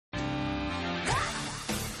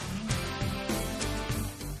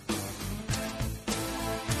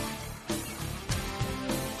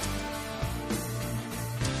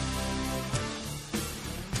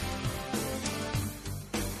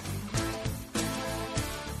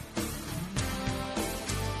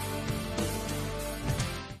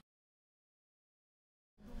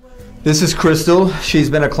This is Crystal. She's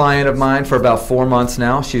been a client of mine for about 4 months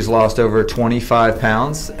now. She's lost over 25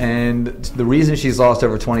 pounds, and the reason she's lost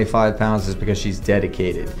over 25 pounds is because she's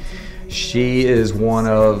dedicated. She is one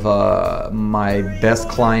of my best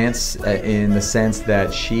clients in the sense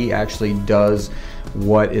that she actually does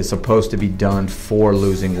what is supposed to be done for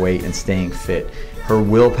losing weight and staying fit. Her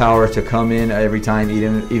willpower to come in every time,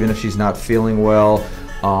 even if she's not feeling well,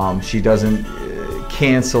 she doesn't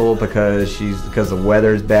cancel because the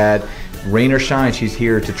weather's bad. Rain or shine, she's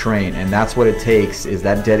here to train, and that's what it takes, is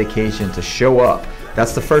that dedication to show up.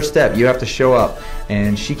 That's the first step. You have to show up,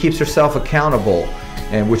 and she keeps herself accountable,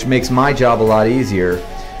 and which makes my job a lot easier,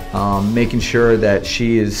 making sure that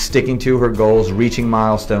she is sticking to her goals, reaching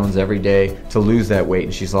milestones every day to lose that weight.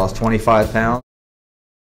 And she's lost 25 pounds.